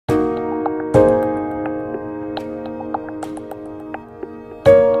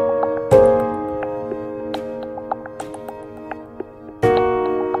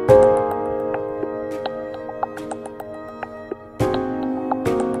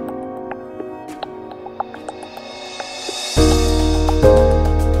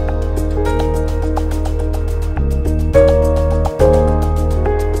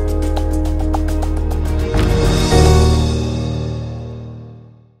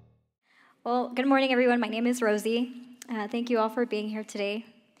Well, good morning, everyone. My name is Rosie. Thank you all for being here today.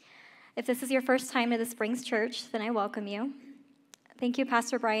 If this is your first time to the Springs Church, then I welcome you. Thank you,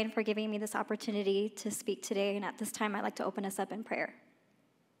 Pastor Brian, for giving me this opportunity to speak today, and at this time, I'd like to open us up in prayer.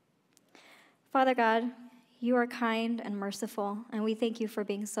 Father God, you are kind and merciful, and we thank you for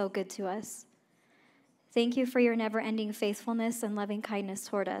being so good to us. Thank you for your never-ending faithfulness and loving kindness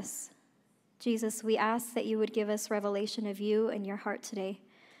toward us. Jesus, we ask that you would give us revelation of you and your heart today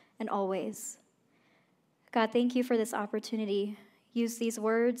and always. God, thank you for this opportunity. Use these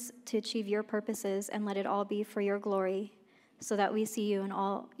words to achieve your purposes and let it all be for your glory so that we see you in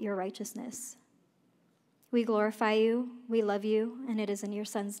all your righteousness. We glorify you, we love you, and it is in your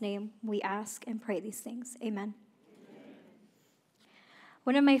Son's name we ask and pray these things. Amen.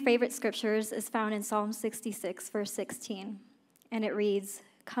 One of my favorite scriptures is found in Psalm 66, verse 16, and it reads,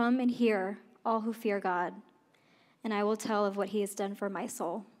 "Come and hear, all who fear God, and I will tell of what he has done for my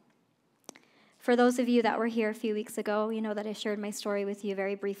soul." For those of you that were here a few weeks ago, you know that I shared my story with you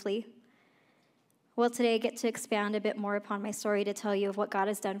very briefly. Well, today I get to expand a bit more upon my story to tell you of what God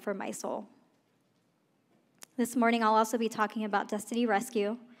has done for my soul. This morning I'll also be talking about Destiny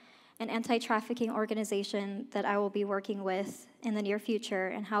Rescue, an anti-trafficking organization that I will be working with in the near future,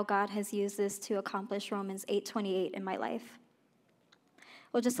 and how God has used this to accomplish Romans 8:28 in my life.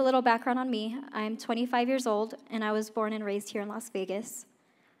 Well, just a little background on me. I'm 25 years old, and I was born and raised here in Las Vegas.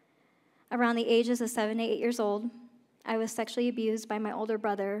 Around the ages of 7 to 8 years old, I was sexually abused by my older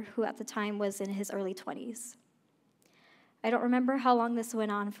brother, who at the time was in his early 20s. I don't remember how long this went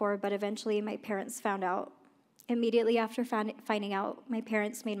on for, but eventually my parents found out. Immediately after finding out, my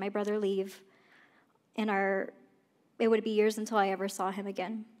parents made my brother leave, and it would be years until I ever saw him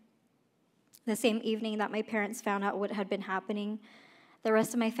again. The same evening that my parents found out what had been happening, the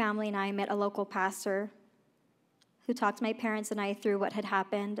rest of my family and I met a local pastor who talked my parents and I through what had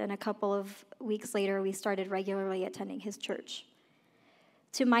happened, and a couple of weeks later, we started regularly attending his church.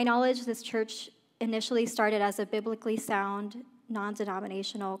 To my knowledge, this church initially started as a biblically sound,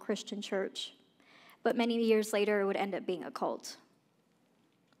 non-denominational Christian church, but many years later, it would end up being a cult.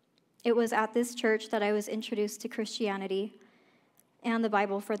 It was at this church that I was introduced to Christianity and the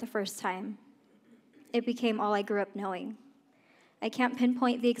Bible for the first time. It became all I grew up knowing. I can't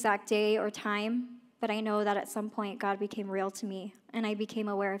pinpoint the exact day or time, but I know that at some point God became real to me, and I became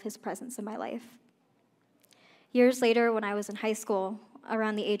aware of his presence in my life. Years later, when I was in high school,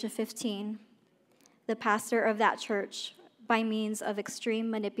 around the age of 15, the pastor of that church, by means of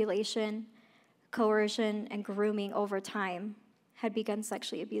extreme manipulation, coercion, and grooming over time, had begun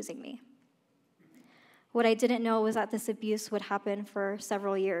sexually abusing me. What I didn't know was that this abuse would happen for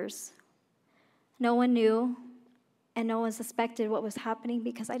several years. No one knew, and no one suspected what was happening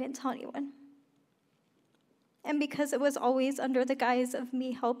because I didn't tell anyone. And because it was always under the guise of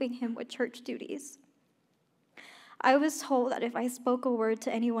me helping him with church duties. I was told that if I spoke a word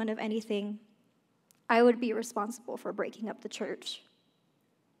to anyone of anything, I would be responsible for breaking up the church.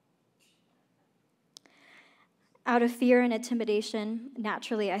 Out of fear and intimidation,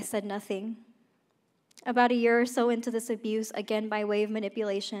 naturally, I said nothing. About a year or so into this abuse, again by way of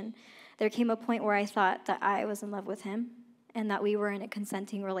manipulation, there came a point where I thought that I was in love with him and that we were in a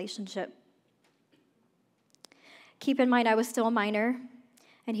consenting relationship. Keep in mind, I was still a minor,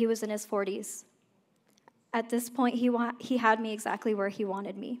 and he was in his 40s. At this point, he had me exactly where he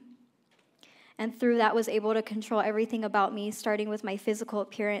wanted me. And through that, was able to control everything about me, starting with my physical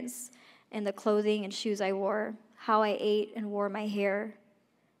appearance and the clothing and shoes I wore, how I ate and wore my hair,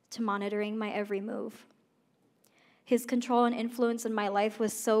 to monitoring my every move. His control and influence in my life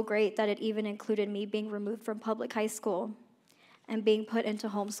was so great that it even included me being removed from public high school and being put into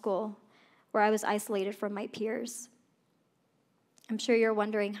homeschool, where I was isolated from my peers. I'm sure you're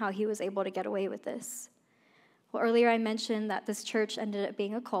wondering how he was able to get away with this. Well, earlier I mentioned that this church ended up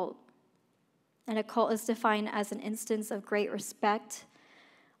being a cult, and a cult is defined as an instance of great respect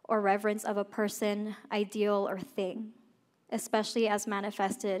or reverence of a person, ideal, or thing, especially as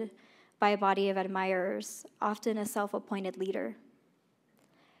manifested by a body of admirers, often a self-appointed leader.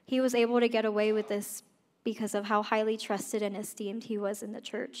 He was able to get away with this because of how highly trusted and esteemed he was in the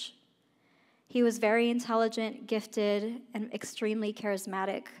church. He was very intelligent, gifted, and extremely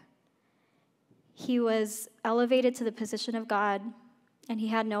charismatic. He was elevated to the position of God, and he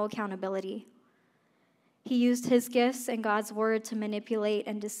had no accountability. He used his gifts and God's word to manipulate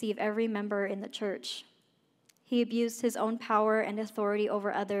and deceive every member in the church. He abused his own power and authority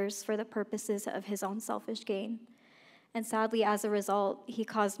over others for the purposes of his own selfish gain. And sadly, as a result, he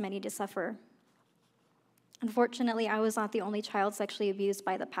caused many to suffer. Unfortunately, I was not the only child sexually abused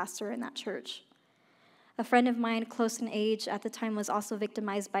by the pastor in that church. A friend of mine, close in age at the time, was also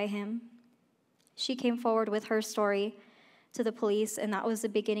victimized by him. She came forward with her story to the police, and that was the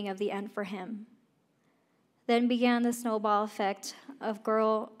beginning of the end for him. Then began the snowball effect of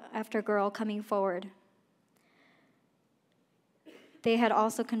girl after girl coming forward. They had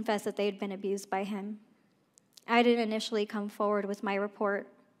also confessed that they had been abused by him. I didn't initially come forward with my report.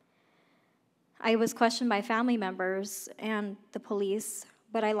 I was questioned by family members and the police,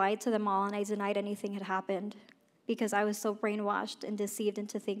 but I lied to them all and I denied anything had happened because I was so brainwashed and deceived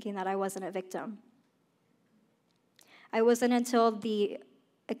into thinking that I wasn't a victim. I wasn't until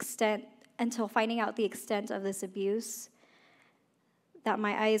finding out the extent of this abuse that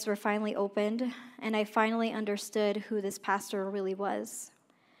my eyes were finally opened, and I finally understood who this pastor really was.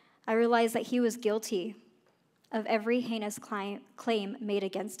 I realized that he was guilty of every heinous claim made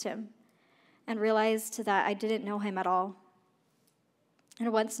against him, and realized that I didn't know him at all.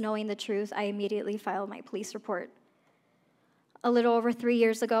 And once knowing the truth, I immediately filed my police report. A little over 3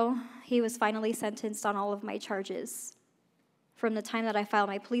 years ago, he was finally sentenced on all of my charges. From the time that I filed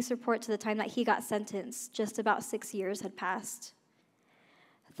my police report to the time that he got sentenced, just about 6 years had passed.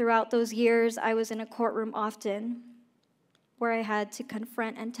 Throughout those years, I was in a courtroom often where I had to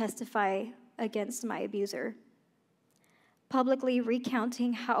confront and testify against my abuser, publicly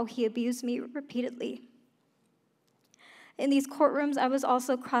recounting how he abused me repeatedly. In these courtrooms, I was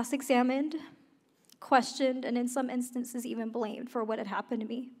also cross-examined, questioned, and in some instances even blamed for what had happened to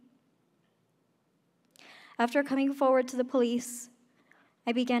me. After coming forward to the police,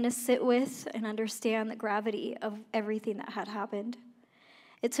 I began to sit with and understand the gravity of everything that had happened.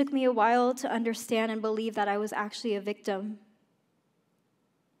 It took me a while to understand and believe that I was actually a victim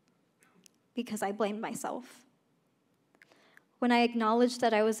because I blamed myself. When I acknowledged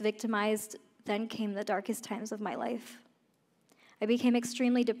that I was victimized, then came the darkest times of my life. I became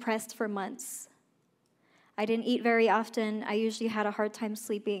extremely depressed for months. I didn't eat very often. I usually had a hard time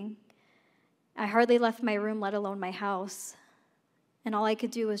sleeping. I hardly left my room, let alone my house. And all I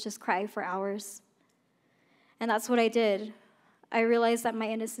could do was just cry for hours. And that's what I did. I realized that my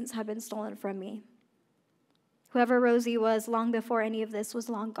innocence had been stolen from me. Whoever Rosie was long before any of this was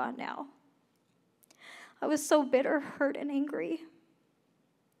long gone now. I was so bitter, hurt, and angry.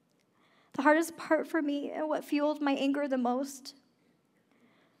 The hardest part for me, and what fueled my anger the most,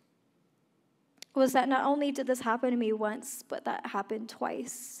 was that not only did this happen to me once, but that happened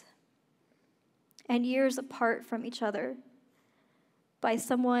twice. And years apart from each other, by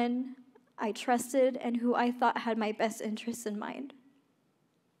someone I trusted and who I thought had my best interests in mind.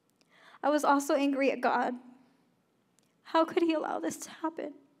 I was also angry at God. How could he allow this to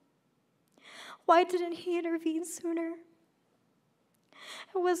happen? Why didn't he intervene sooner?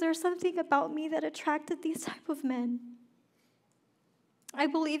 And was there something about me that attracted these type of men? I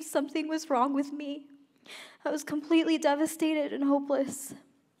believed something was wrong with me. I was completely devastated and hopeless.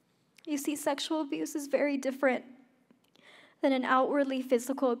 You see, sexual abuse is very different than an outwardly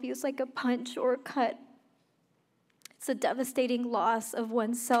physical abuse like a punch or a cut. It's a devastating loss of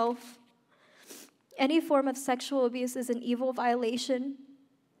oneself. Any form of sexual abuse is an evil violation.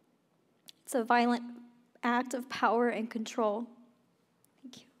 It's a violent act of power and control.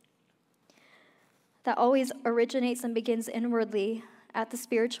 Thank you. That always originates and begins inwardly at the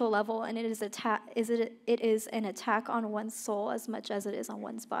spiritual level, and it is an attack on one's soul as much as it is on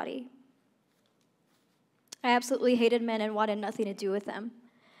one's body. I absolutely hated men and wanted nothing to do with them.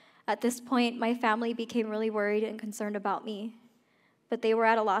 At this point, my family became really worried and concerned about me, but they were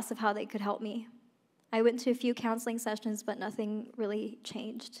at a loss of how they could help me. I went to a few counseling sessions, but nothing really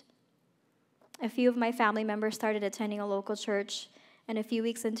changed. A few of my family members started attending a local church, and a few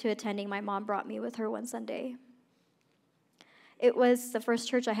weeks into attending, my mom brought me with her one Sunday. It was the first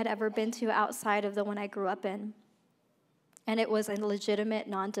church I had ever been to outside of the one I grew up in, and it was a legitimate,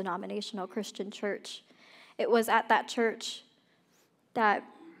 non-denominational Christian church. It was at that church that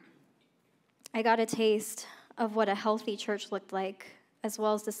I got a taste of what a healthy church looked like, as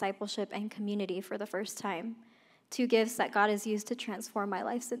well as discipleship and community for the first time, two gifts that God has used to transform my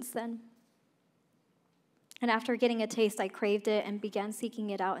life since then. And after getting a taste, I craved it and began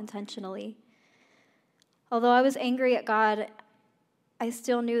seeking it out intentionally. Although I was angry at God, I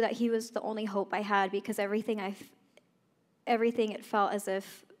still knew that he was the only hope I had, because everything it felt as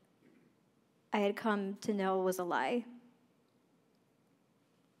if I had come to know was a lie.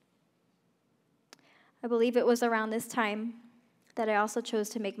 I believe it was around this time that I also chose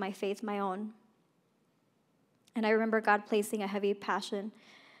to make my faith my own. And I remember God placing a heavy passion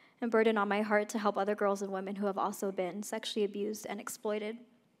and burden on my heart to help other girls and women who have also been sexually abused and exploited.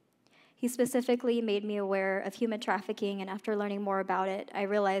 He specifically made me aware of human trafficking, and after learning more about it, I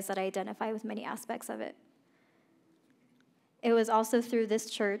realized that I identify with many aspects of it. It was also through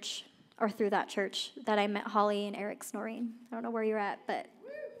this church, or through that church, that I met Holly and Eric Snoring. I don't know where you're at, but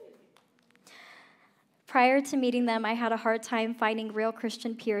prior to meeting them, I had a hard time finding real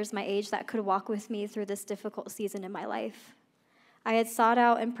Christian peers my age that could walk with me through this difficult season in my life. I had sought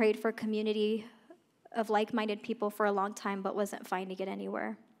out and prayed for a community of like-minded people for a long time, but wasn't finding it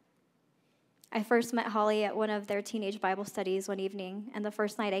anywhere. I first met Holly at one of their teenage Bible studies one evening, and the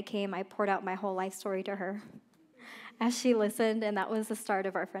first night I came, I poured out my whole life story to her as she listened, and that was the start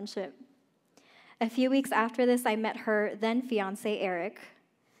of our friendship. A few weeks after this, I met her then fiance, Eric,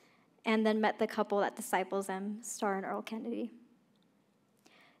 and then met the couple that disciples them, Star and Earl Kennedy.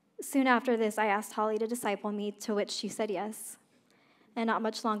 Soon after this, I asked Holly to disciple me, to which she said yes. And not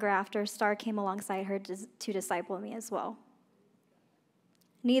much longer after, Star came alongside her to disciple me as well.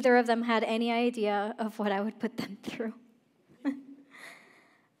 Neither of them had any idea of what I would put them through.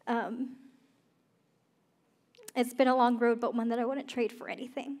 It's been a long road, but one that I wouldn't trade for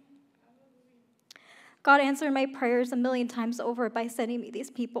anything. God answered my prayers 1,000,000 times over by sending me these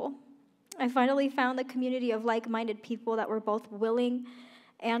people. I finally found the community of like-minded people that were both willing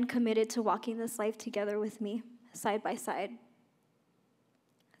and committed to walking this life together with me, side by side.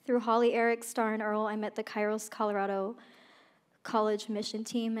 Through Holly, Eric, Star, and Earl, I met the Kairos, Colorado College mission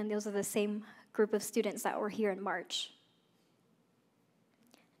team, and those are the same group of students that were here in March.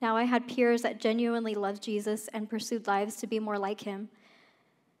 Now I had peers that genuinely loved Jesus and pursued lives to be more like him,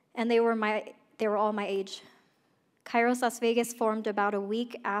 and they were all my age. Kairos Las Vegas formed about a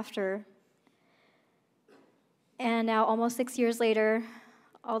week after, and now almost 6 years later,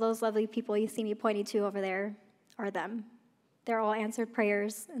 all those lovely people you see me pointing to over there are them. They're all answered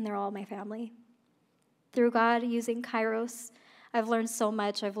prayers, and they're all my family. Through God using Kairos, I've learned so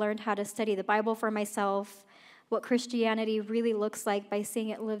much. I've learned how to study the Bible for myself, what Christianity really looks like by seeing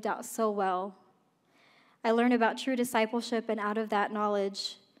it lived out so well. I learned about true discipleship, and out of that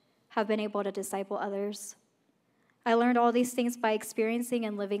knowledge, have been able to disciple others. I learned all these things by experiencing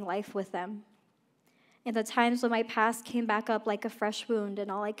and living life with them. In the times when my past came back up like a fresh wound and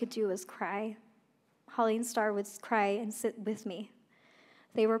all I could do was cry, Holly and Star would cry and sit with me.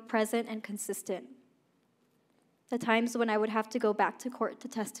 They were present and consistent. The times when I would have to go back to court to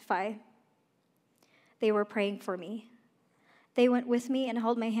testify, they were praying for me. They went with me and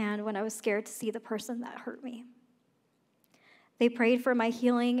held my hand when I was scared to see the person that hurt me. They prayed for my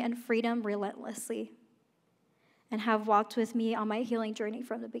healing and freedom relentlessly and have walked with me on my healing journey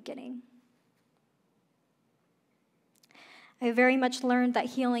from the beginning. I very much learned that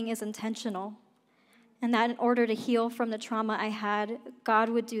healing is intentional, and that in order to heal from the trauma I had, God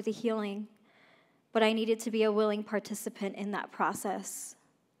would do the healing, but I needed to be a willing participant in that process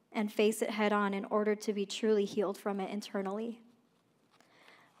and face it head on in order to be truly healed from it internally.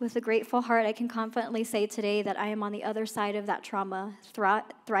 With a grateful heart, I can confidently say today that I am on the other side of that trauma,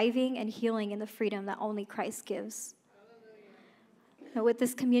 thriving and healing in the freedom that only Christ gives. Now, with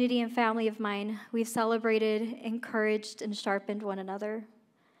this community and family of mine, we've celebrated, encouraged, and sharpened one another.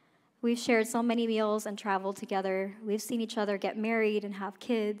 We've shared so many meals and traveled together. We've seen each other get married and have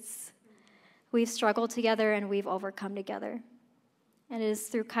kids. We've struggled together and we've overcome together. And it is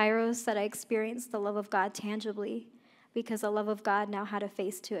through Kairos that I experienced the love of God tangibly, because the love of God now had a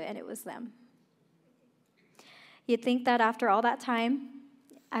face to it, and it was them. You'd think that after all that time,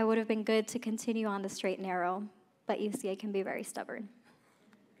 I would have been good to continue on the straight and narrow, but you see, I can be very stubborn.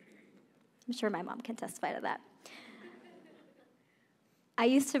 I'm sure my mom can testify to that. I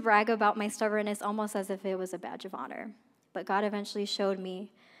used to brag about my stubbornness almost as if it was a badge of honor, but God eventually showed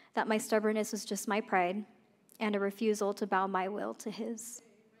me that my stubbornness was just my pride and a refusal to bow my will to his.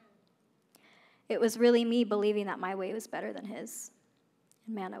 It was really me believing that my way was better than his.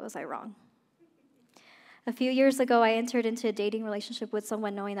 And man, was I wrong. A few years ago, I entered into a dating relationship with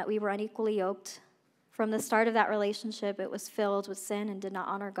someone knowing that we were unequally yoked. From the start of that relationship, it was filled with sin and did not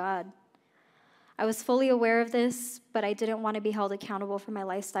honor God. I was fully aware of this, but I didn't want to be held accountable for my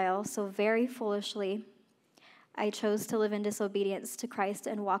lifestyle, so very foolishly, I chose to live in disobedience to Christ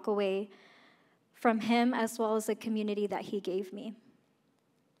and walk away from him as well as the community that he gave me.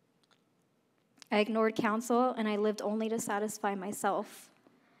 I ignored counsel, and I lived only to satisfy myself.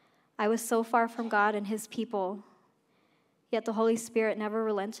 I was so far from God and his people, yet the Holy Spirit never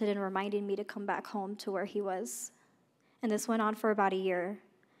relented in reminding me to come back home to where he was. And this went on for about a year.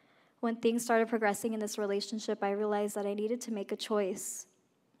 When things started progressing in this relationship, I realized that I needed to make a choice.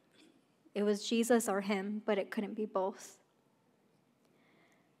 It was Jesus or him, but it couldn't be both.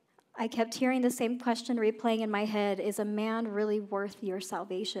 I kept hearing the same question replaying in my head: is a man really worth your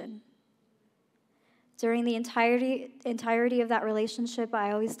salvation? During the entirety of that relationship,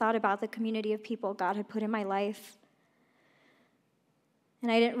 I always thought about the community of people God had put in my life.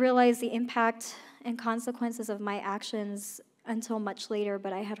 And I didn't realize the impact and consequences of my actions until much later,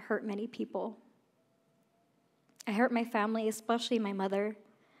 but I had hurt many people. I hurt my family, especially my mother,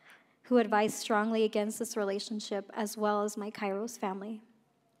 who advised strongly against this relationship, as well as my Kairos family.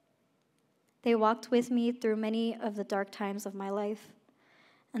 They walked with me through many of the dark times of my life,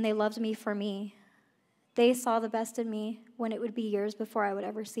 and they loved me for me. They saw the best in me when it would be years before I would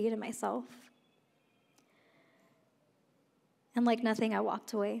ever see it in myself. And like nothing, I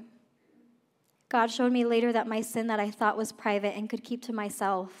walked away. God showed me later that my sin that I thought was private and could keep to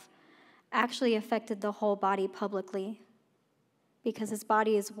myself actually affected the whole body publicly, because his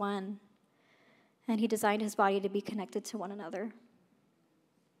body is one, and he designed his body to be connected to one another.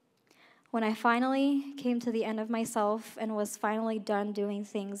 When I finally came to the end of myself and was finally done doing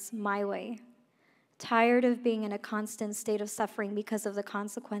things my way, tired of being in a constant state of suffering because of the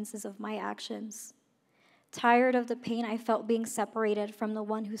consequences of my actions, tired of the pain I felt being separated from the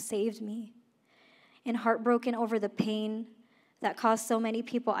one who saved me, and heartbroken over the pain that caused so many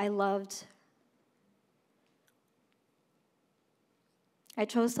people I loved, I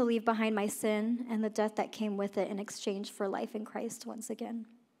chose to leave behind my sin and the death that came with it in exchange for life in Christ once again.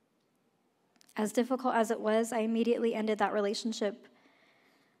 As difficult as it was, I immediately ended that relationship.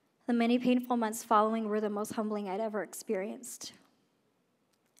 The many painful months following were the most humbling I'd ever experienced.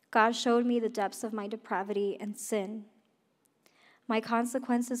 God showed me the depths of my depravity and sin. My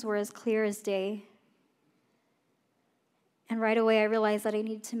consequences were as clear as day. And right away, I realized that I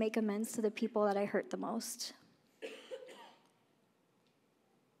needed to make amends to the people that I hurt the most.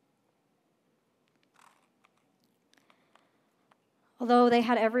 Although they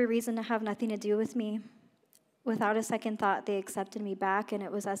had every reason to have nothing to do with me, without a second thought, they accepted me back, and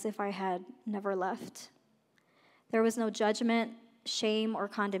it was as if I had never left. There was no judgment, shame, or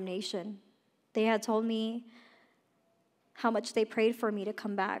condemnation. They had told me how much they prayed for me to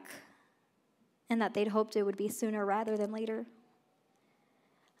come back, and that they'd hoped it would be sooner rather than later.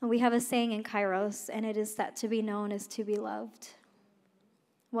 And we have a saying in Kairos, and it is that to be known is to be loved.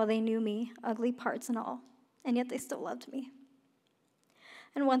 Well, they knew me, ugly parts and all, and yet they still loved me.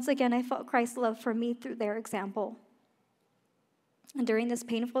 And once again, I felt Christ's love for me through their example. And during this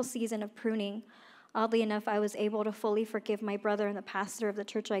painful season of pruning, oddly enough, I was able to fully forgive my brother and the pastor of the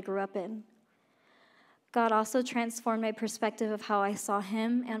church I grew up in. God also transformed my perspective of how I saw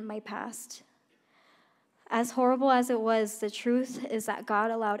him and my past. As horrible as it was, the truth is that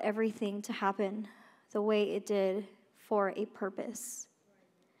God allowed everything to happen the way it did for a purpose.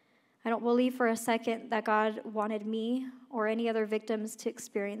 I don't believe for a second that God wanted me or any other victims to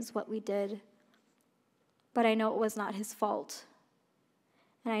experience what we did, but I know it was not his fault,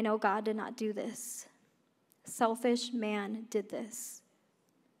 and I know God did not do this. Selfish man did this.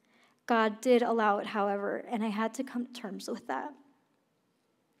 God did allow it, however, and I had to come to terms with that.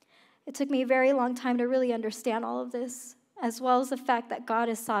 It took me a very long time to really understand all of this, as well as the fact that God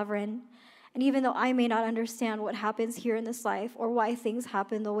is sovereign. And even though I may not understand what happens here in this life or why things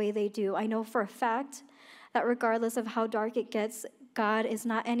happen the way they do, I know for a fact that regardless of how dark it gets, God is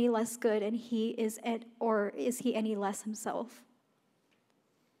not any less good, and he is any less himself.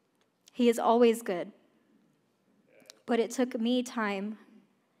 He is always good. But it took me time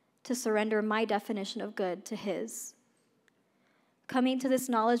to surrender my definition of good to his. Coming to this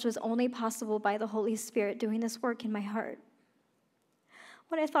knowledge was only possible by the Holy Spirit doing this work in my heart.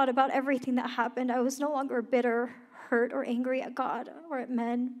 When I thought about everything that happened, I was no longer bitter, hurt, or angry at God or at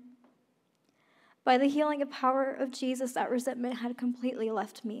men. By the healing and power of Jesus, that resentment had completely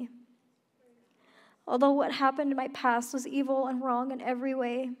left me. Although what happened in my past was evil and wrong in every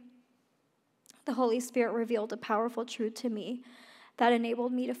way, the Holy Spirit revealed a powerful truth to me that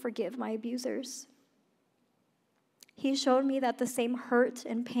enabled me to forgive my abusers. He showed me that the same hurt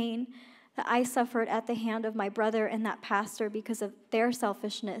and pain that I suffered at the hand of my brother and that pastor because of their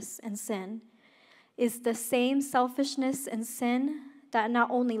selfishness and sin is the same selfishness and sin that not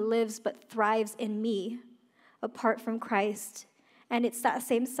only lives but thrives in me apart from Christ. And it's that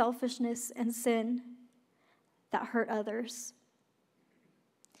same selfishness and sin that hurt others.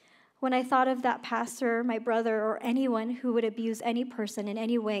 When I thought of that pastor, my brother, or anyone who would abuse any person in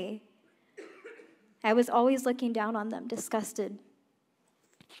any way, I was always looking down on them, disgusted.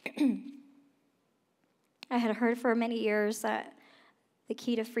 I had heard for many years that the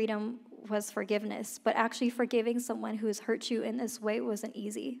key to freedom was forgiveness, but actually forgiving someone who has hurt you in this way wasn't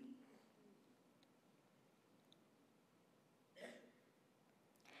easy.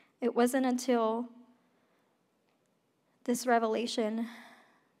 It wasn't until this revelation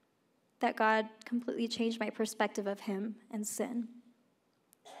that God completely changed my perspective of him and sin.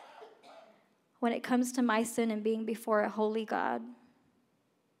 When it comes to my sin and being before a holy God,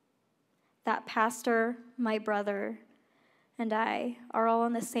 That pastor, my brother, and I are all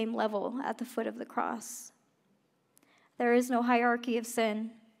on the same level at the foot of the cross. There is no hierarchy of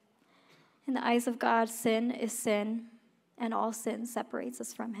sin. In the eyes of God, sin is sin, and all sin separates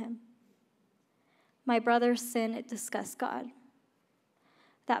us from him. My brother's sin, it disgusts God.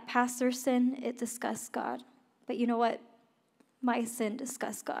 That pastor's sin, it disgusts God. But you know what? My sin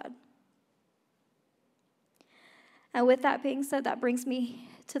disgusts God. And with that being said, that brings me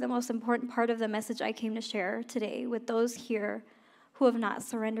to the most important part of the message I came to share today with those here who have not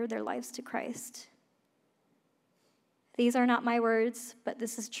surrendered their lives to Christ. These are not my words, but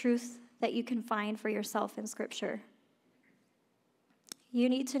this is truth that you can find for yourself in Scripture. You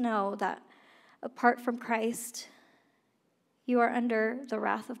need to know that apart from Christ, you are under the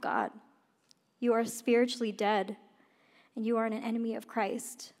wrath of God. You are spiritually dead, and you are an enemy of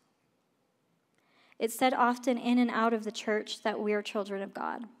Christ. It's said often in and out of the church that we are children of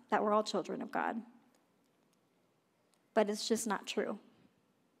God, that we're all children of God. But it's just not true.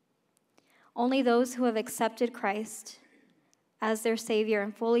 Only those who have accepted Christ as their Savior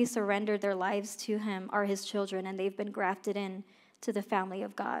and fully surrendered their lives to him are his children, and they've been grafted in to the family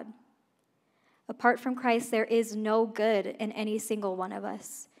of God. Apart from Christ, there is no good in any single one of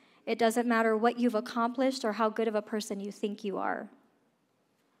us. It doesn't matter what you've accomplished or how good of a person you think you are.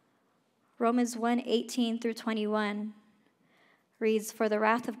 Romans 1:18-21 reads, "For the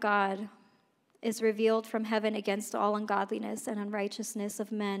wrath of God is revealed from heaven against all ungodliness and unrighteousness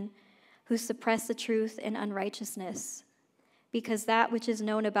of men who suppress the truth in unrighteousness, because that which is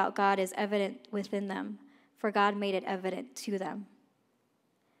known about God is evident within them, for God made it evident to them.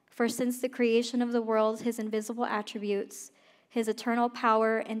 For since the creation of the world, his invisible attributes, his eternal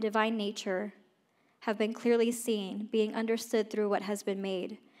power and divine nature, have been clearly seen, being understood through what has been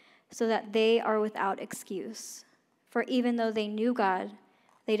made, so that they are without excuse. For even though they knew God,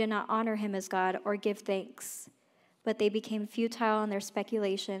 they did not honor him as God or give thanks, but they became futile in their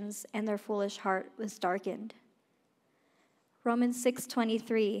speculations, and their foolish heart was darkened." Romans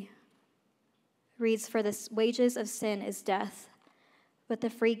 6:23 reads, "For the wages of sin is death, but the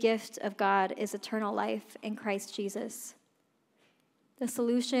free gift of God is eternal life in Christ Jesus." The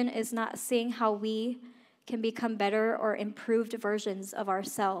solution is not seeing how we can become better or improved versions of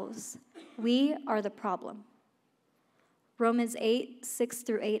ourselves. We are the problem. Romans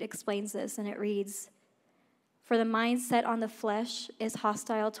 8:6-8 explains this, and it reads, "For the mind set on the flesh is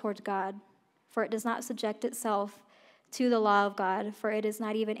hostile toward God, for it does not subject itself to the law of God, for it is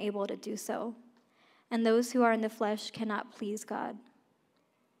not even able to do so. And those who are in the flesh cannot please God."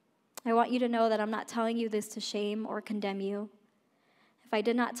 I want you to know that I'm not telling you this to shame or condemn you. If I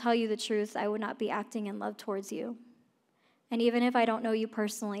did not tell you the truth, I would not be acting in love towards you. And even if I don't know you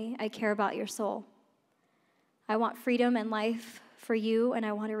personally, I care about your soul. I want freedom and life for you, and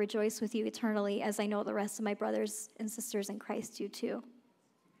I want to rejoice with you eternally, as I know the rest of my brothers and sisters in Christ do too.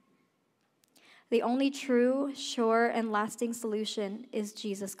 The only true, sure, and lasting solution is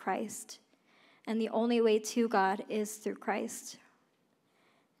Jesus Christ, and the only way to God is through Christ.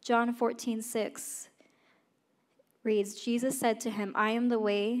 John 14:6 reads, "Jesus said to him, 'I am the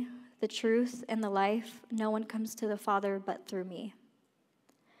way, the truth, and the life. No one comes to the Father but through me.'"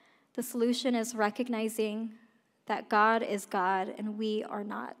 The solution is recognizing that God is God and we are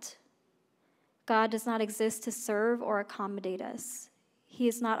not. God does not exist to serve or accommodate us. He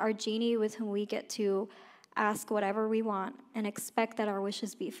is not our genie with whom we get to ask whatever we want and expect that our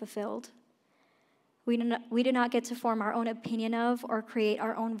wishes be fulfilled. We do not get to form our own opinion of or create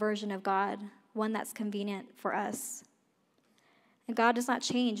our own version of God, one that's convenient for us. And God does not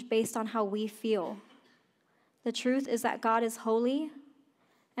change based on how we feel. The truth is that God is holy,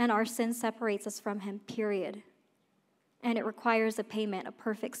 and our sin separates us from him, period. And it requires a payment, a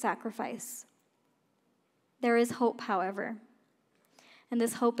perfect sacrifice. There is hope, however, and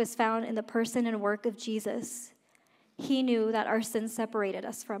this hope is found in the person and work of Jesus. He knew that our sin separated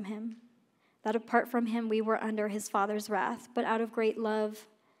us from him, that apart from him we were under his Father's wrath, but out of great love,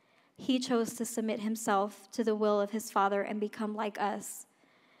 he chose to submit himself to the will of his Father and become like us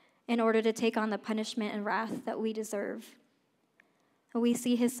in order to take on the punishment and wrath that we deserve. And we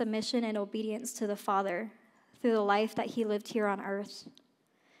see his submission and obedience to the Father through the life that he lived here on earth.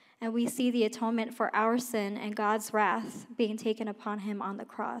 And we see the atonement for our sin and God's wrath being taken upon him on the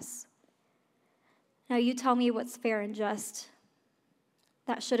cross. Now you tell me what's fair and just.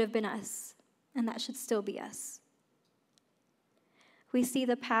 That should have been us, and that should still be us. We see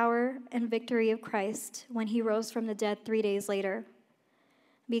the power and victory of Christ when he rose from the dead 3 days later.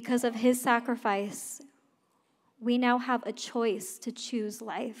 Because of his sacrifice, we now have a choice to choose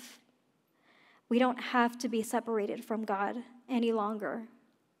life. We don't have to be separated from God any longer.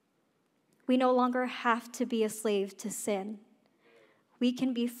 We no longer have to be a slave to sin. We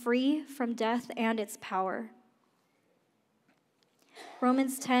can be free from death and its power.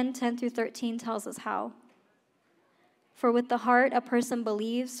 Romans 10:10 through 13 tells us how. For with the heart a person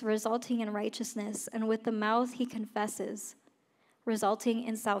believes, resulting in righteousness, and with the mouth he confesses, resulting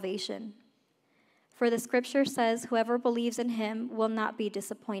in salvation. For the scripture says, whoever believes in him will not be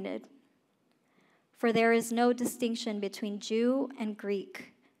disappointed. For there is no distinction between Jew and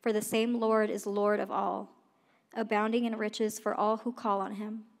Greek, for the same Lord is Lord of all, abounding in riches for all who call on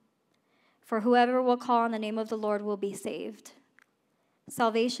him. For whoever will call on the name of the Lord will be saved.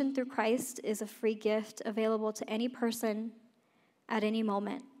 Salvation through Christ is a free gift available to any person at any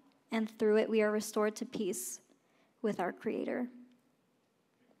moment, and through it we are restored to peace with our Creator.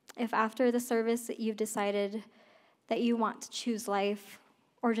 If after the service you've decided that you want to choose life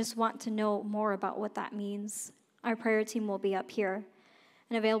or just want to know more about what that means, our prayer team will be up here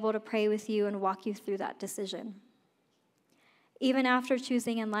and available to pray with you and walk you through that decision. Even after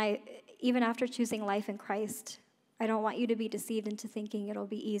choosing life in Christ, I don't want you to be deceived into thinking it'll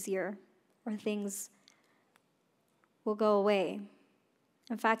be easier or things will go away.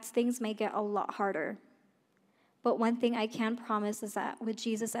 In fact, things may get a lot harder. But one thing I can promise is that with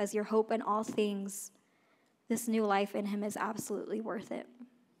Jesus as your hope in all things, this new life in him is absolutely worth it.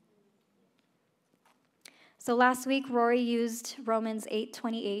 So last week, Rory used Romans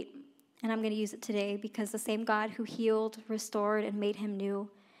 8:28, and I'm going to use it today because the same God who healed, restored, and made him new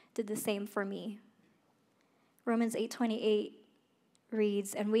did the same for me. Romans 8:28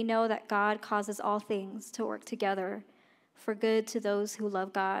 reads, and we know that God causes all things to work together for good to those who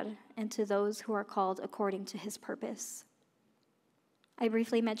love God and to those who are called according to his purpose. I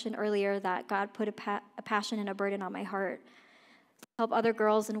briefly mentioned earlier that God put a passion and a burden on my heart to help other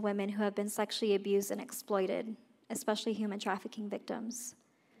girls and women who have been sexually abused and exploited, especially human trafficking victims.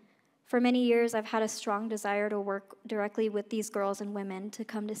 For many years, I've had a strong desire to work directly with these girls and women to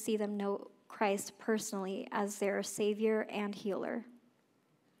come to see them know Christ personally as their Savior and healer.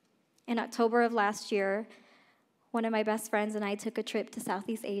 In October of last year, one of my best friends and I took a trip to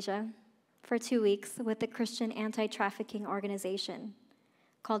Southeast Asia for 2 weeks with the Christian anti-trafficking organization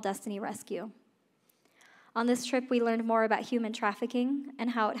called Destiny Rescue. On this trip, we learned more about human trafficking and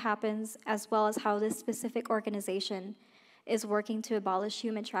how it happens, as well as how this specific organization is working to abolish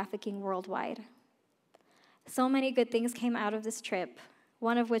human trafficking worldwide. So many good things came out of this trip,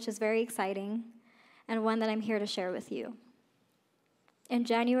 one of which is very exciting, and one that I'm here to share with you. In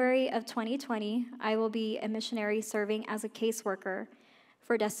January of 2020, I will be a missionary serving as a caseworker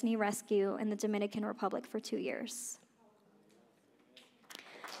for Destiny Rescue in the Dominican Republic for 2 years.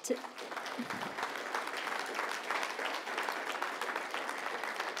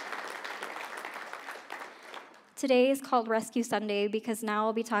 Today is called Rescue Sunday because now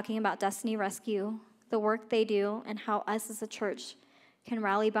I'll be talking about Destiny Rescue, the work they do, and how us as a church can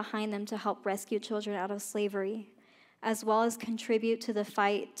rally behind them to help rescue children out of slavery, as well as contribute to the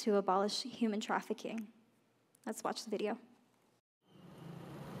fight to abolish human trafficking. Let's watch the video.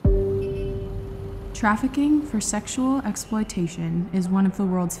 Trafficking for sexual exploitation is one of the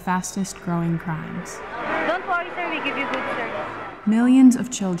world's fastest growing crimes. Don't worry, sir, we give you good service. Millions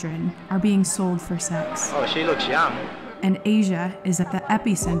of children are being sold for sex. Oh, she looks young. And Asia is at the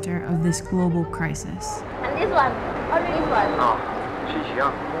epicenter of this global crisis. And this one, only this one. Oh, she's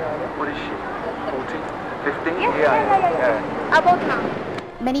young. What is she? 14? 15? Yeah. About now.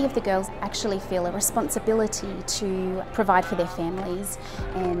 Many of the girls actually feel a responsibility to provide for their families,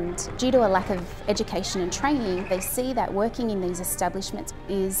 and due to a lack of education and training, they see that working in these establishments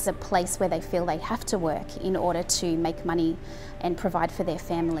is a place where they feel they have to work in order to make money and provide for their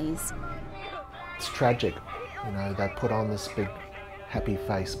families. It's tragic, you know, they put on this big happy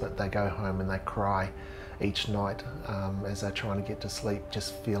face, but they go home and they cry each night as they're trying to get to sleep,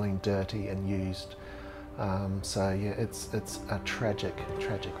 just feeling dirty and used. So yeah, it's a tragic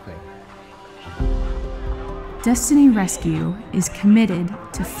thing. Destiny Rescue is committed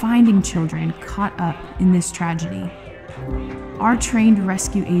to finding children caught up in this tragedy. Our trained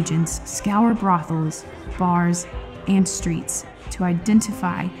rescue agents scour brothels, bars, and streets to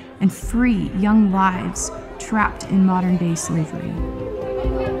identify and free young lives trapped in modern-day slavery.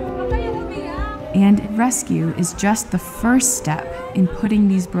 And rescue is just the first step in putting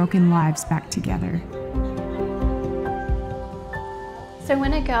these broken lives back together. So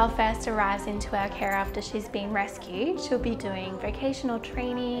when a girl first arrives into our care after she's been rescued, she'll be doing vocational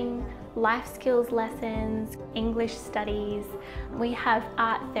training, life skills lessons, English studies. We have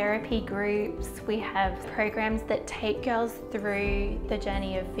art therapy groups. We have programs that take girls through the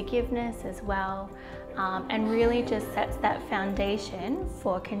journey of forgiveness as well. and really just sets that foundation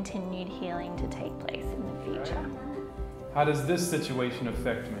for continued healing to take place in the future. How does this situation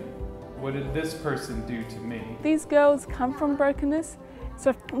affect me? What did this person do to me? These girls come from brokenness,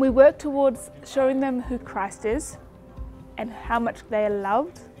 so we work towards showing them who Christ is and how much they are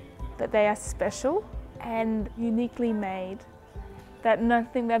loved, that they are special and uniquely made, that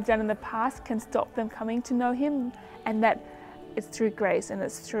nothing they've done in the past can stop them coming to know Him, and that it's through grace and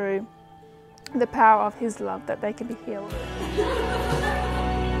it's through the power of His love that they can be healed.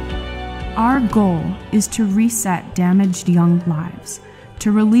 Our goal is to reset damaged young lives,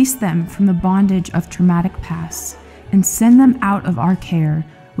 to release them from the bondage of traumatic pasts, and send them out of our care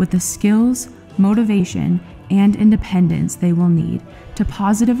with the skills, motivation, and independence they will need to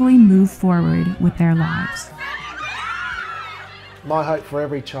positively move forward with their lives. My hope for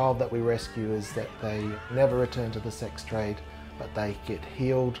every child that we rescue is that they never return to the sex trade, but they get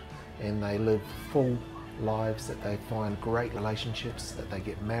healed and they live full lives, that they find great relationships, that they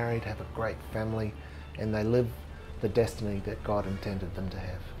get married, have a great family, and they live the destiny that God intended them to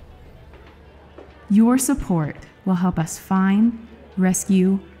have. Your support will help us find,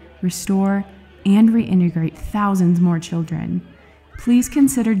 rescue, restore, and reintegrate thousands more children. Please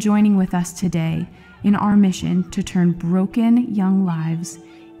consider joining with us today in our mission to turn broken young lives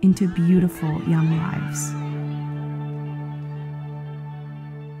into beautiful young lives.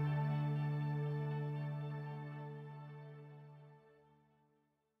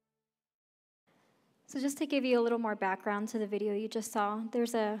 So just to give you a little more background to the video you just saw,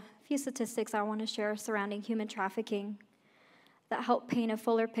 there's a few statistics I want to share surrounding human trafficking that help paint a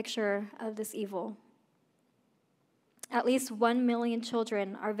fuller picture of this evil. At least 1 million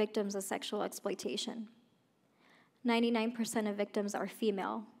children are victims of sexual exploitation. 99% of victims are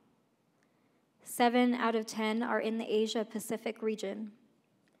female. 7 out of 10 are in the Asia-Pacific region.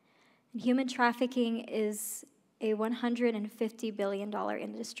 And human trafficking is a $150 billion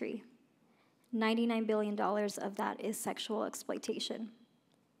industry. $99 billion of that is sexual exploitation.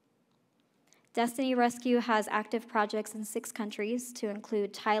 Destiny Rescue has active projects in 6 countries to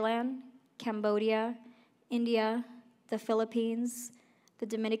include Thailand, Cambodia, India, the Philippines, the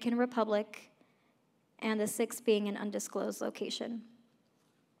Dominican Republic, and the 6th being an undisclosed location.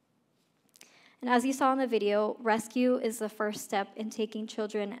 And as you saw in the video, rescue is the first step in taking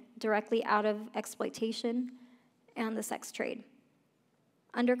children directly out of exploitation and the sex trade.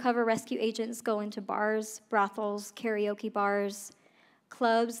 Undercover rescue agents go into bars, brothels, karaoke bars,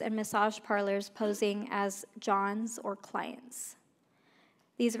 clubs, and massage parlors posing as Johns or clients.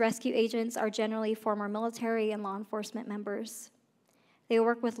 These rescue agents are generally former military and law enforcement members. They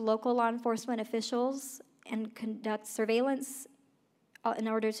work with local law enforcement officials and conduct surveillance in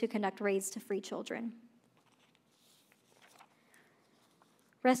order to conduct raids to free children.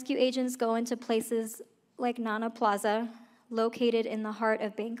 Rescue agents go into places like Nana Plaza, located in the heart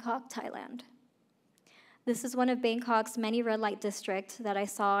of Bangkok, Thailand. This is one of Bangkok's many red light districts that I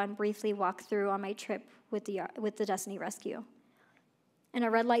saw and briefly walked through on my trip with the Destiny Rescue. And a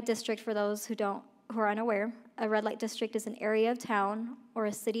red light district, for those who are unaware, a red light district is an area of town or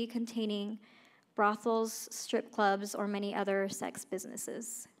a city containing brothels, strip clubs, or many other sex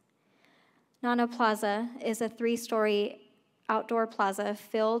businesses. Nana Plaza is a 3-story outdoor plaza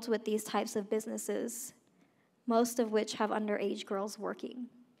filled with these types of businesses, most of which have underage girls working.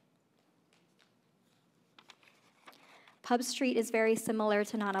 Pub Street is very similar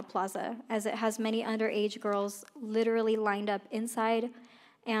to Nana Plaza, as it has many underage girls literally lined up inside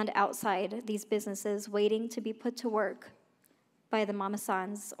and outside these businesses waiting to be put to work by the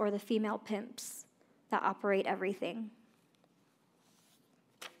mamasans or the female pimps that operate everything.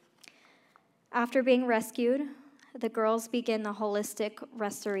 After being rescued, the girls begin the holistic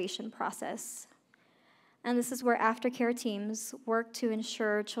restoration process. And this is where aftercare teams work to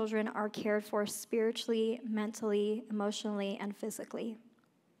ensure children are cared for spiritually, mentally, emotionally, and physically.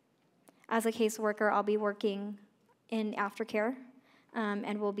 As a caseworker, I'll be working in aftercare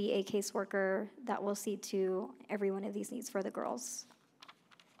and will be a caseworker that will see to every one of these needs for the girls.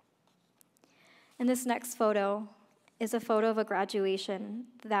 And this next photo is a photo of a graduation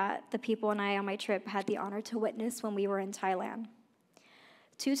that the people and I on my trip had the honor to witness when we were in Thailand.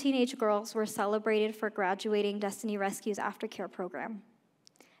 2 teenage girls were celebrated for graduating Destiny Rescue's aftercare program.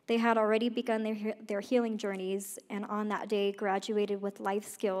 They had already begun their healing journeys, and on that day graduated with life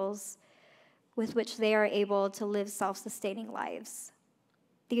skills with which they are able to live self-sustaining lives.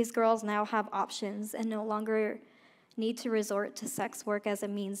 These girls now have options and no longer need to resort to sex work as a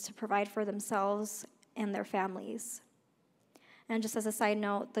means to provide for themselves and their families. And just as a side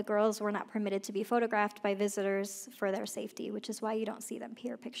note, the girls were not permitted to be photographed by visitors for their safety, which is why you don't see them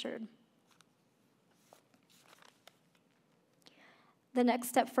here pictured. The next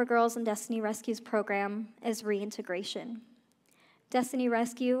step for girls in Destiny Rescue's program is reintegration. Destiny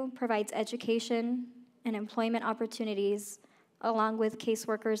Rescue provides education and employment opportunities along with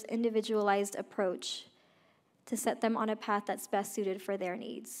caseworkers' individualized approach to set them on a path that's best suited for their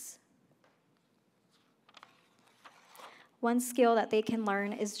needs. One skill that they can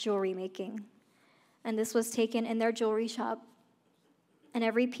learn is jewelry making, and this was taken in their jewelry shop, and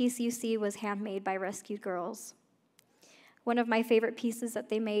every piece you see was handmade by rescued girls. One of my favorite pieces that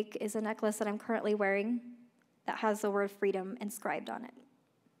they make is a necklace that I'm currently wearing that has the word freedom inscribed on it.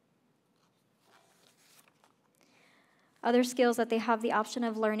 Other skills that they have the option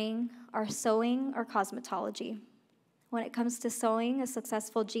of learning are sewing or cosmetology. When it comes to sewing, a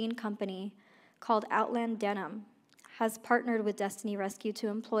successful jean company called Outland Denim has partnered with Destiny Rescue to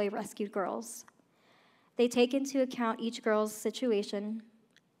employ rescued girls. They take into account each girl's situation,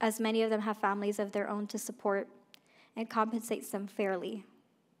 as many of them have families of their own to support, and compensates them fairly.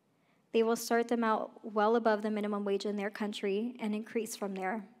 They will start them out well above the minimum wage in their country and increase from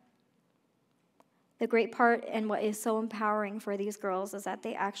there. The great part and what is so empowering for these girls is that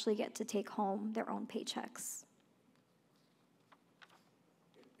they actually get to take home their own paychecks.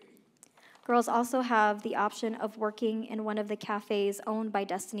 Girls also have the option of working in one of the cafes owned by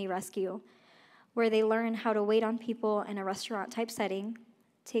Destiny Rescue, where they learn how to wait on people in a restaurant-type setting,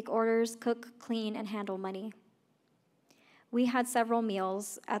 take orders, cook, clean, and handle money. We had several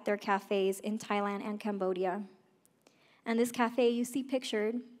meals at their cafes in Thailand and Cambodia. And this cafe you see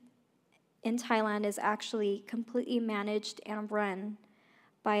pictured in Thailand is actually completely managed and run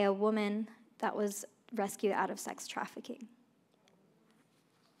by a woman that was rescued out of sex trafficking.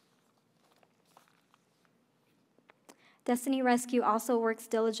 Destiny Rescue also works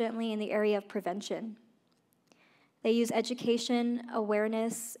diligently in the area of prevention. They use education,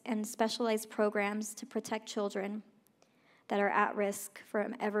 awareness, and specialized programs to protect children that are at risk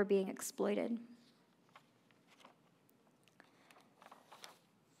from ever being exploited.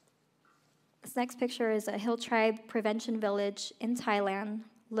 This next picture is a hill tribe prevention village in Thailand,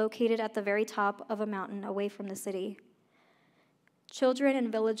 located at the very top of a mountain away from the city. Children in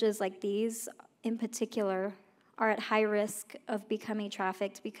villages like these, in particular, are at high risk of becoming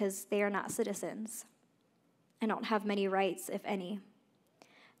trafficked because they are not citizens and don't have many rights, if any.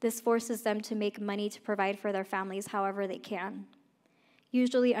 This forces them to make money to provide for their families however they can,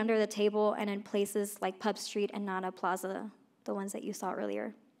 usually under the table and in places like Pub Street and Nana Plaza, the ones that you saw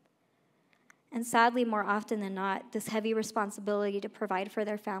earlier. And sadly, more often than not, this heavy responsibility to provide for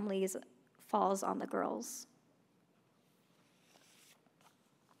their families falls on the girls.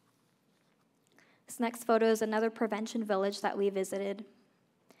 This next photo is another prevention village that we visited.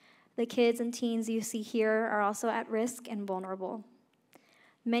 The kids and teens you see here are also at risk and vulnerable.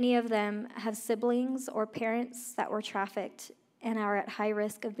 Many of them have siblings or parents that were trafficked and are at high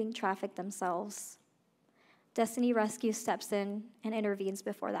risk of being trafficked themselves. Destiny Rescue steps in and intervenes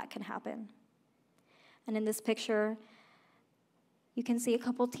before that can happen. And in this picture, you can see a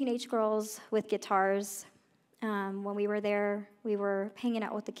couple teenage girls with guitars. When we were there, we were hanging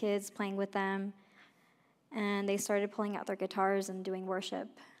out with the kids, playing with them, and they started pulling out their guitars and doing worship.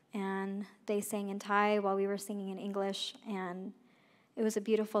 And they sang in Thai while we were singing in English, and it was a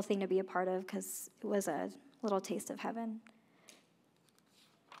beautiful thing to be a part of because it was a little taste of heaven.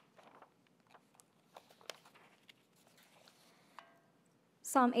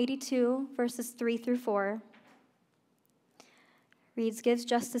 Psalm 82, verses 3 through 4 reads, "Gives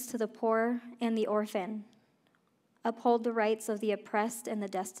justice to the poor and the orphan. Uphold the rights of the oppressed and the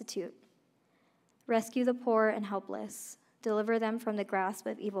destitute. Rescue the poor and helpless. Deliver them from the grasp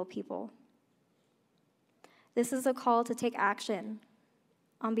of evil people." This is a call to take action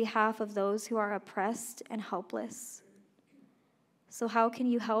on behalf of those who are oppressed and helpless. So how can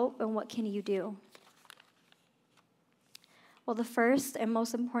you help and what can you do? Well, the first and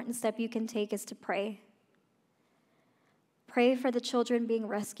most important step you can take is to pray. Pray for the children being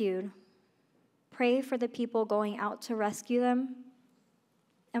rescued. Pray for the people going out to rescue them.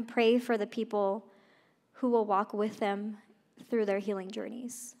 And pray for the people who will walk with them through their healing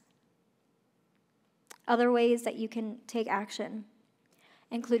journeys. Other ways that you can take action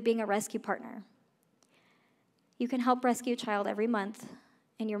include being a rescue partner. You can help rescue a child every month,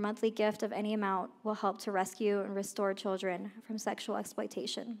 and your monthly gift of any amount will help to rescue and restore children from sexual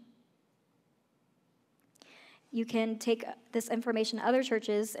exploitation. You can take this information to other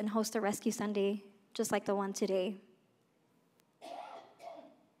churches and host a rescue Sunday, just like the one today.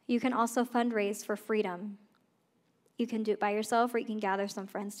 You can also fundraise for freedom. You can do it by yourself, or you can gather some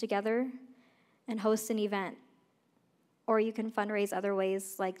friends together and host an event. Or you can fundraise other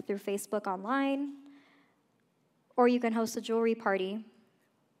ways, like through Facebook online, Or you can host a jewelry party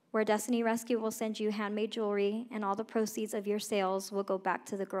where Destiny Rescue will send you handmade jewelry, and all the proceeds of your sales will go back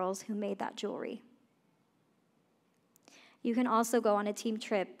to the girls who made that jewelry. You can also go on a team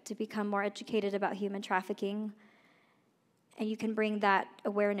trip to become more educated about human trafficking, and you can bring that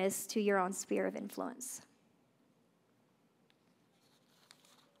awareness to your own sphere of influence.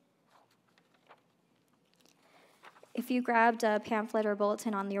 If you grabbed a pamphlet or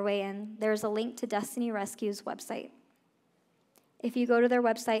bulletin on your way in, there's a link to Destiny Rescue's website. If you go to their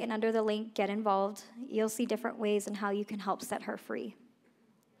website and under the link, Get Involved, you'll see different ways in how you can help set her free.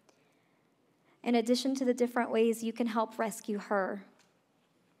 In addition to the different ways you can help rescue her,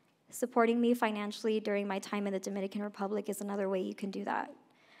 supporting me financially during my time in the Dominican Republic is another way you can do that,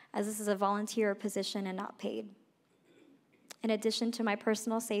 as this is a volunteer position and not paid. In addition to my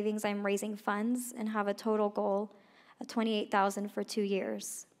personal savings, I'm raising funds and have a total goal of $28,000 for 2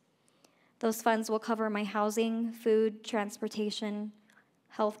 years. Those funds will cover my housing, food, transportation,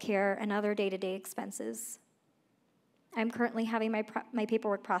 healthcare, and other day-to-day expenses. I'm currently having my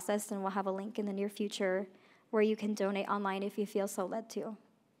paperwork processed, and we'll have a link in the near future where you can donate online if you feel so led to.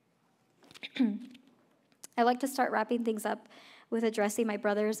 I'd like to start wrapping things up with addressing my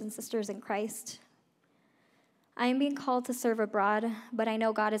brothers and sisters in Christ. I am being called to serve abroad, but I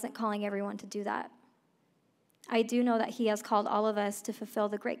know God isn't calling everyone to do that. I do know that He has called all of us to fulfill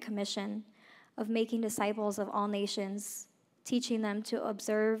the Great Commission of making disciples of all nations, teaching them to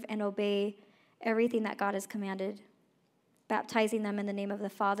observe and obey everything that God has commanded, baptizing them in the name of the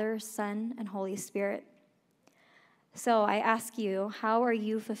Father, Son, and Holy Spirit. So I ask you, how are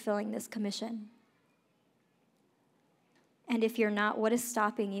you fulfilling this commission? And if you're not, what is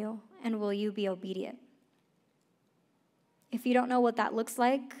stopping you, and will you be obedient? If you don't know what that looks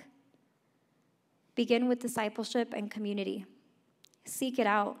like, begin with discipleship and community. Seek it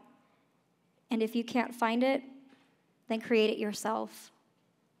out. And if you can't find it, then create it yourself.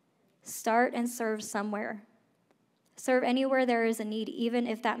 Start and serve somewhere. Serve anywhere there is a need, even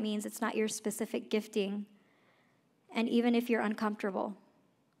if that means it's not your specific gifting, and even if you're uncomfortable.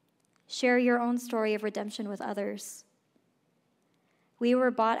 Share your own story of redemption with others. We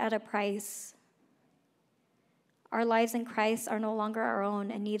were bought at a price. Our lives in Christ are no longer our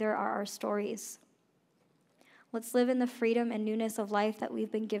own, and neither are our stories. Let's live in the freedom and newness of life that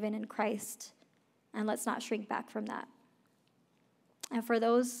we've been given in Christ, and let's not shrink back from that. And for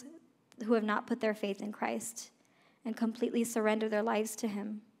those who have not put their faith in Christ and completely surrender their lives to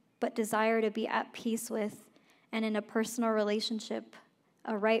Him, but desire to be at peace with and in a personal relationship,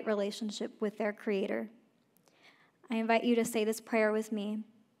 a right relationship with their Creator, I invite you to say this prayer with me,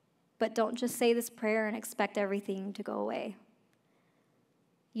 but don't just say this prayer and expect everything to go away.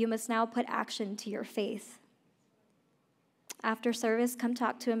 You must now put action to your faith. After service, come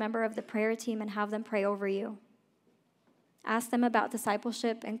talk to a member of the prayer team and have them pray over you. Ask them about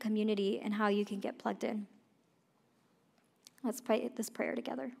discipleship and community and how you can get plugged in. Let's pray this prayer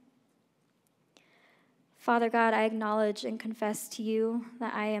together. Father God, I acknowledge and confess to you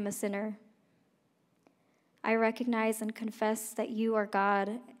that I am a sinner. I recognize and confess that you are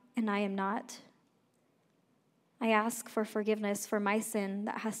God and I am not. I ask for forgiveness for my sin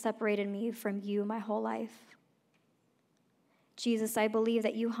that has separated me from you my whole life. Jesus, I believe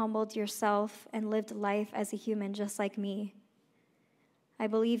that you humbled yourself and lived life as a human just like me. I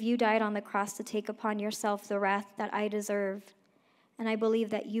believe you died on the cross to take upon yourself the wrath that I deserved, and I believe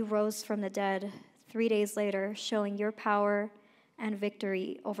that you rose from the dead 3 days later, showing your power and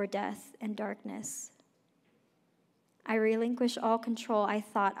victory over death and darkness. I relinquish all control I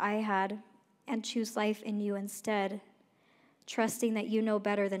thought I had and choose life in you instead, trusting that you know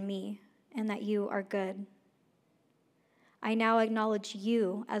better than me and that you are good. I now acknowledge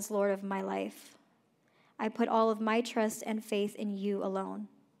you as Lord of my life. I put all of my trust and faith in you alone.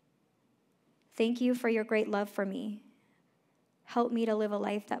 Thank you for your great love for me. Help me to live a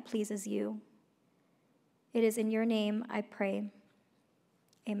life that pleases you. It is in your name I pray.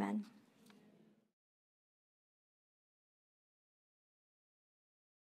 Amen.